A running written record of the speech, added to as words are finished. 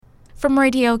From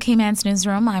Radio Cayman's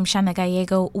newsroom, I'm Shana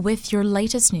Gallego with your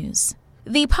latest news.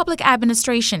 The Public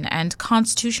Administration and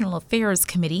Constitutional Affairs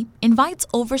Committee invites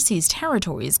overseas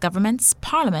territories, governments,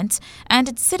 parliaments, and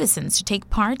its citizens to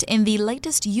take part in the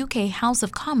latest UK House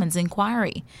of Commons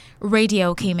inquiry.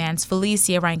 Radio Cayman's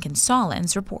Felicia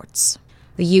Rankin-Solins reports.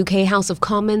 The UK House of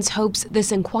Commons hopes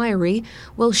this inquiry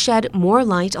will shed more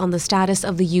light on the status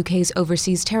of the UK's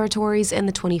overseas territories in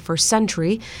the 21st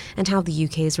century and how the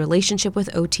UK's relationship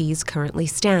with OTs currently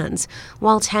stands.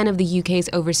 While 10 of the UK's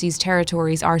overseas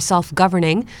territories are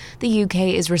self-governing, the UK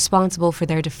is responsible for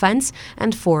their defence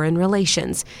and foreign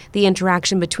relations. The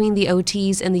interaction between the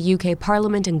OTs and the UK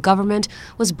Parliament and government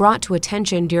was brought to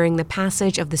attention during the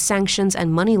passage of the Sanctions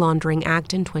and Money Laundering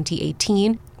Act in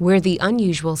 2018, where the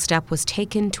unusual step was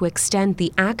taken to extend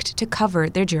the Act to cover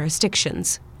their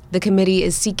jurisdictions. The committee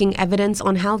is seeking evidence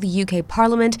on how the UK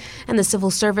Parliament and the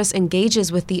civil service engages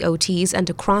with the OTs and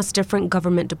across different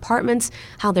government departments,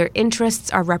 how their interests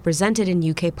are represented in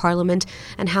UK Parliament,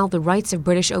 and how the rights of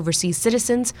British overseas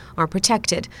citizens are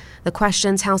protected. The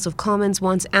questions House of Commons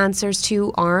wants answers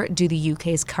to are: do the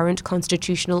UK's current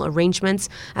constitutional arrangements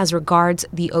as regards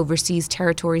the overseas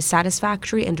territories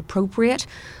satisfactory and appropriate?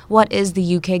 What is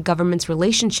the UK government's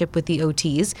relationship with the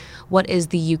OTs? What is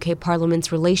the UK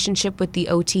Parliament's relationship with the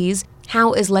OTs?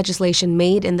 How is legislation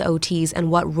made in the OTs,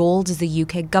 and what role does the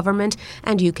UK government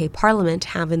and UK Parliament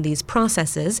have in these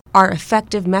processes? Are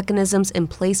effective mechanisms in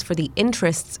place for the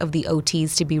interests of the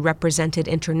OTs to be represented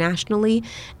internationally?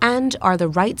 And are the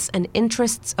rights and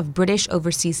interests of British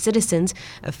overseas citizens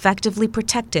effectively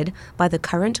protected by the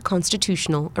current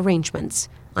constitutional arrangements?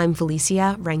 I'm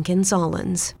Felicia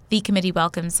Rankin-Solins. The committee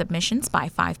welcomes submissions by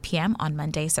 5 p.m. on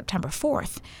Monday, September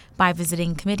 4th by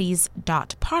visiting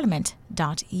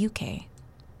committees.parliament.uk.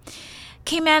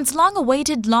 Cayman's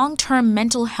long-awaited long-term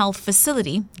mental health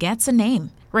facility gets a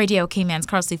name. Radio Cayman's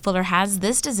Carsley Fuller has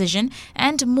this decision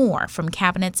and more from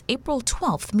Cabinet's April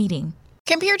 12th meeting.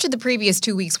 Compared to the previous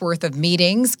 2 weeks' worth of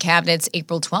meetings, Cabinet's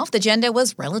April 12th agenda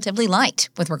was relatively light.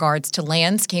 With regards to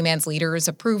lands, Cayman's leaders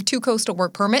approved 2 coastal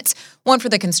work permits, one for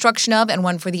the construction of and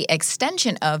one for the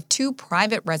extension of 2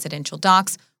 private residential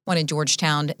docks, one in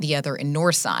Georgetown, the other in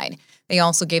Northside. They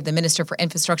also gave the Minister for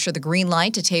Infrastructure the green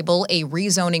light to table a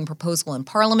rezoning proposal in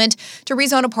Parliament to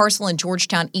rezone a parcel in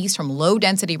Georgetown East from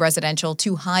low-density residential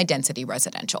to high-density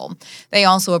residential. They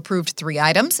also approved 3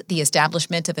 items: the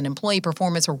establishment of an employee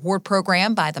performance reward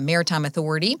program by the Maritime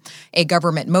Authority, a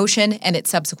government motion and its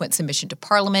subsequent submission to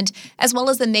Parliament, as well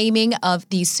as the naming of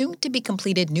the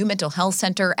soon-to-be-completed new mental health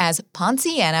center as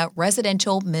Ponciana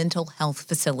Residential Mental Health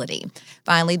Facility.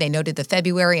 Finally, they noted the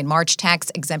February and March tax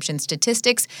exemption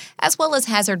statistics, as well as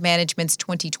Hazard Management's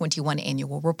 2021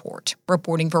 annual report.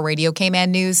 Reporting for Radio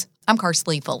Cayman News, I'm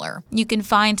Carsley Fuller. You can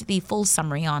find the full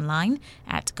summary online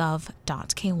at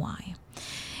gov.ky.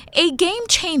 A game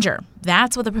changer.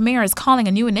 That's what the Premier is calling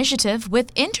a new initiative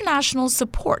with international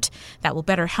support that will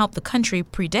better help the country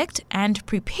predict and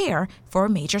prepare for a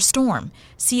major storm.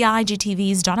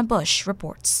 CIGTV's Donna Bush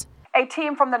reports. A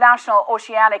team from the National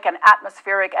Oceanic and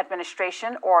Atmospheric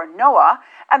Administration, or NOAA,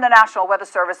 and the National Weather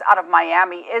Service out of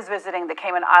Miami is visiting the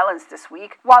Cayman Islands this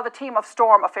week. While the team of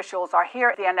storm officials are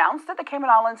here, they announced that the Cayman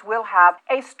Islands will have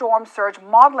a storm surge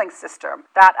modeling system.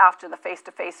 That after the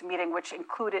face-to-face meeting, which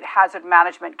included Hazard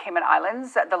Management Cayman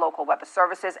Islands, the local weather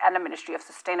services, and the Ministry of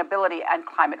Sustainability and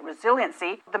Climate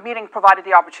Resiliency. The meeting provided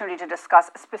the opportunity to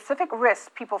discuss specific risks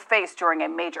people face during a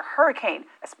major hurricane,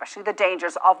 especially the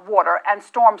dangers of water and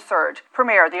storm surge.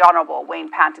 Premier, the Honourable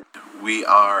Wayne Panton. We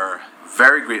are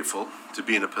very grateful to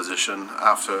be in a position,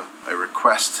 after a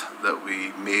request that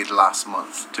we made last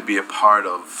month, to be a part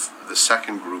of the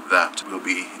second group that will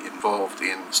be involved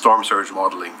in storm surge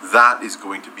modelling. That is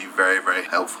going to be very, very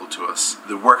helpful to us.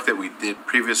 The work that we did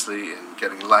previously in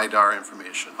getting LiDAR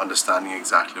information, understanding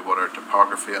exactly what our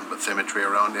topography and bathymetry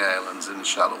around the islands and the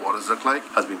shallow waters look like,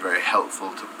 has been very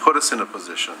helpful to put us in a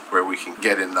position where we can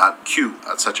get in that queue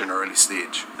at such an early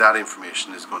stage. That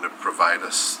information is going to provide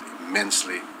us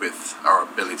immensely with our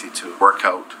ability to work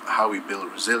out how we build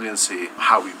resiliency,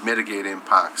 how we mitigate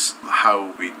impacts,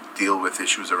 how we deal with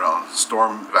issues around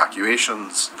storm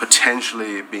evacuations,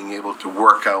 potentially being able to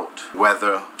work out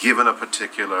whether, given a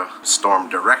particular storm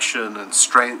direction and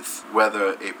strength,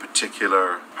 whether a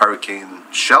particular hurricane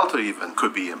shelter even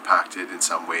could be impacted in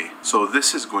some way. So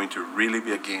this is going to really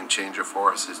be a game changer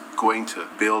for us. It's going to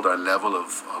build our level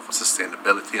of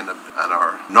sustainability and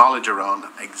our knowledge around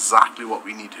exactly what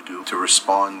we need to do do to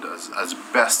respond as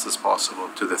best as possible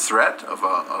to the threat of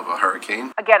a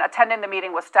hurricane. Again, attending the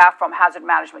meeting was staff from Hazard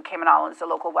Management Cayman Islands, the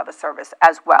local weather service,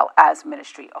 as well as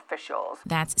ministry officials.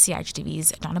 That's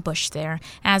CIHTV's Donna Bush there.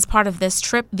 As part of this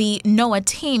trip, the NOAA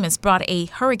team has brought a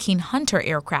Hurricane Hunter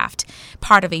aircraft,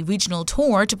 part of a regional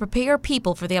tour to prepare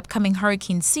people for the upcoming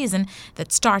hurricane season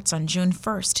that starts on June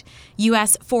 1st.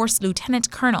 U.S. Force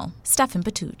Lieutenant Colonel Stefan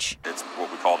Batuch. It's what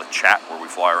we call the chat, where we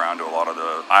fly around to a lot of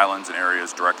the islands and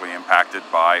areas directly impacted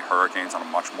by hurricanes on a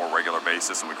much more regular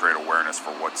basis, and we create awareness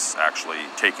for what's actually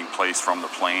taking place from the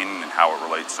plane and how it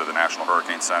relates to the National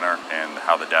Hurricane Center and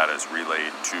how the data is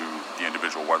relayed to the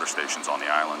individual weather stations on the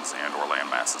islands and or land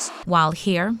masses. While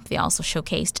here, they also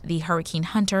showcased the Hurricane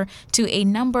Hunter to a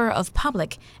number of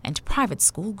public and private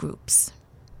school groups.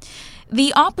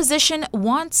 The opposition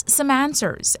wants some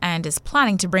answers and is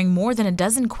planning to bring more than a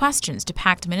dozen questions to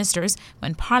packed ministers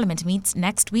when Parliament meets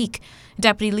next week.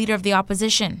 Deputy Leader of the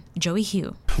Opposition, Joey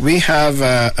Hew. We have,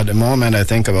 at the moment, I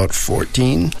think about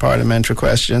 14 parliamentary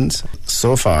questions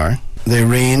so far. They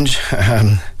range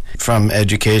from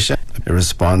education, a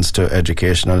response to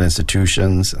educational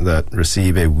institutions that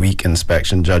receive a weak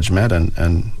inspection judgment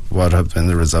and what have been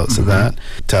the results of that.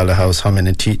 Tell the House how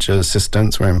many teacher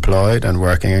assistants were employed and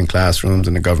working in classrooms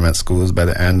in the government schools by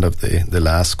the end of the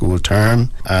last school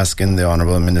term. Asking the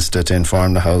Honourable Minister to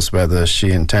inform the House whether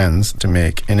she intends to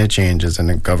make any changes in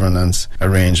the governance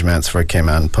arrangements for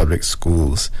Cayman public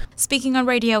schools. Speaking on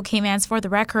Radio Cayman's For the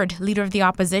Record, Leader of the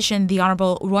Opposition, the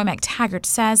Honourable Roy McTaggart,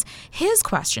 says his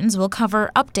questions will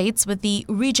cover updates with the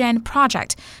Regen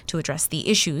project to address the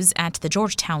issues at the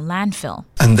Georgetown landfill.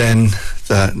 And then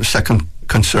the second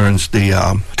concerns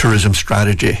the tourism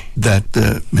strategy that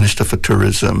the Minister for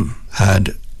Tourism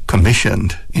had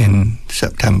commissioned in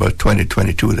September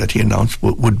 2022 that he announced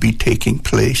would be taking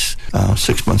place.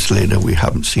 6 months later, we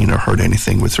haven't seen or heard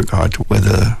anything with regard to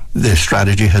whether the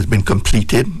strategy has been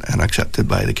completed and accepted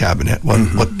by the Cabinet.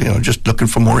 Just looking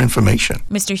for more information.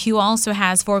 Mr. Hew also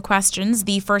has 4 questions,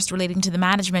 the first relating to the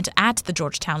management at the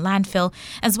Georgetown landfill,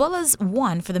 as well as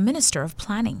one for the Minister of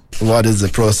Planning. What is the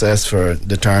process for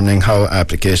determining how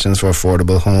applications for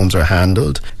affordable homes are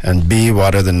handled? And B,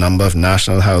 what are the number of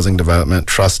National Housing Development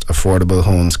Trust affordable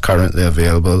homes currently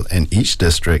available in each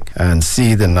district? And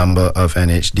C, the number of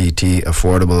NHDT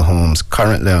affordable homes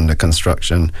currently under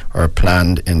construction or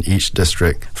planned in each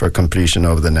district for completion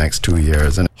over the next 2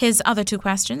 years. And his other 2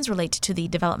 questions relate to the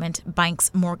Development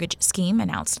Bank's mortgage scheme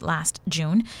announced last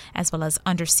June, as well as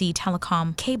undersea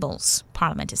telecom cables.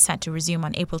 Parliament is set to resume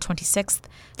on April 26th,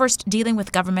 first dealing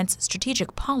with government's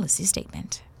strategic policy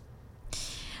statement.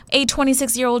 A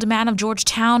 26-year-old man of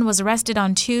Georgetown was arrested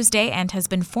on Tuesday and has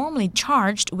been formally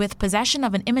charged with possession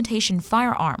of an imitation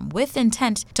firearm with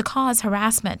intent to cause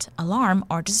harassment, alarm,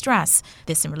 or distress.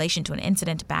 This in relation to an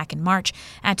incident back in March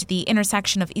at the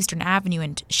intersection of Eastern Avenue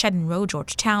and Shedden Road,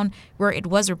 Georgetown, where it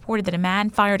was reported that a man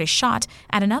fired a shot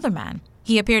at another man.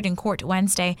 He appeared in court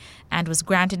Wednesday and was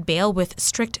granted bail with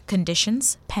strict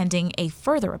conditions, pending a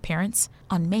further appearance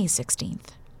on May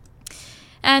 16th.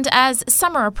 And as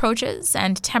summer approaches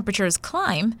and temperatures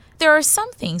climb, there are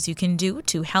some things you can do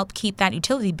to help keep that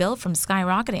utility bill from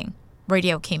skyrocketing.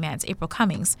 Radio Cayman's April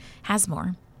Cummings has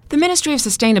more. The Ministry of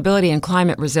Sustainability and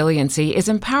Climate Resiliency is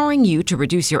empowering you to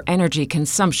reduce your energy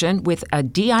consumption with a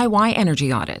DIY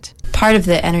energy audit. Part of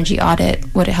the energy audit,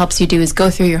 what it helps you do is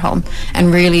go through your home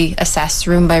and really assess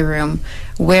room by room,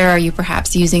 where are you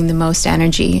perhaps using the most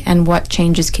energy and what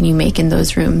changes can you make in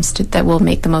those rooms that will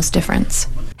make the most difference.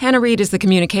 Hannah Reid is the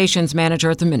communications manager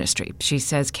at the ministry. She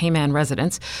says Cayman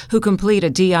residents who complete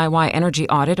a DIY energy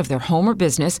audit of their home or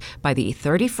business by the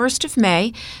 31st of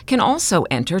May can also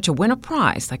enter to win a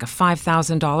prize like a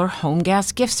 $5,000 home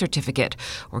gas gift certificate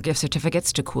or gift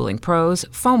certificates to Cooling Pros,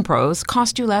 Foam Pros,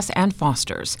 Cost You Less, and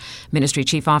Foster's. Ministry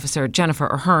Chief Officer Jennifer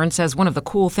Ahern says one of the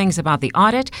cool things about the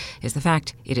audit is the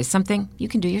fact it is something you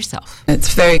can do yourself.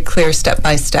 It's very clear step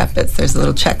by step. There's a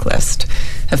little checklist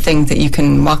of things that you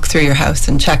can walk through your house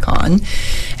and check on,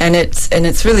 and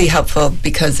it's really helpful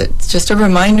because it's just a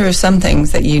reminder of some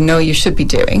things that you know you should be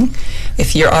doing.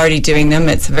 If you're already doing them,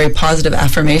 it's a very positive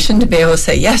affirmation to be able to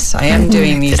say, yes, I am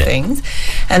doing these things.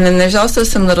 And then there's also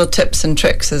some little tips and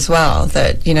tricks as well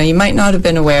that you might not have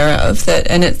been aware of,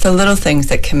 that, and it's the little things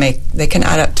that can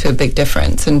add up to a big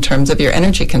difference in terms of your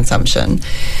energy consumption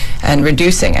and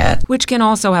reducing it, which can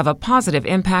also have a positive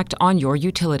impact on your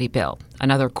utility bill.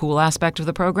 Another cool aspect of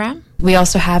the program? We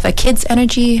also have a kids'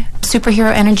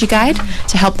 superhero energy guide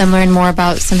to help them learn more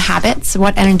about some habits,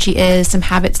 what energy is, some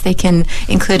habits they can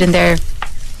include in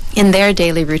their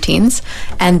daily routines,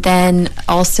 and then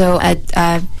also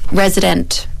a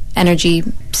resident energy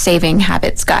saving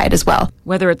habits guide as well.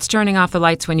 Whether it's turning off the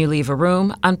lights when you leave a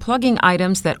room, unplugging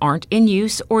items that aren't in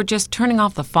use, or just turning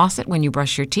off the faucet when you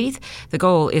brush your teeth, the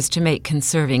goal is to make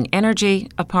conserving energy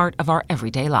a part of our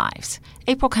everyday lives.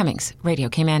 April Cummings, Radio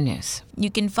Cayman News.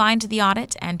 You can find the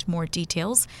audit and more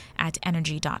details at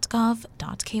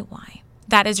energy.gov.ky.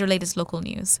 That is your latest local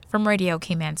news from Radio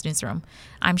Cayman's newsroom.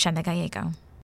 I'm Shanda Gallego.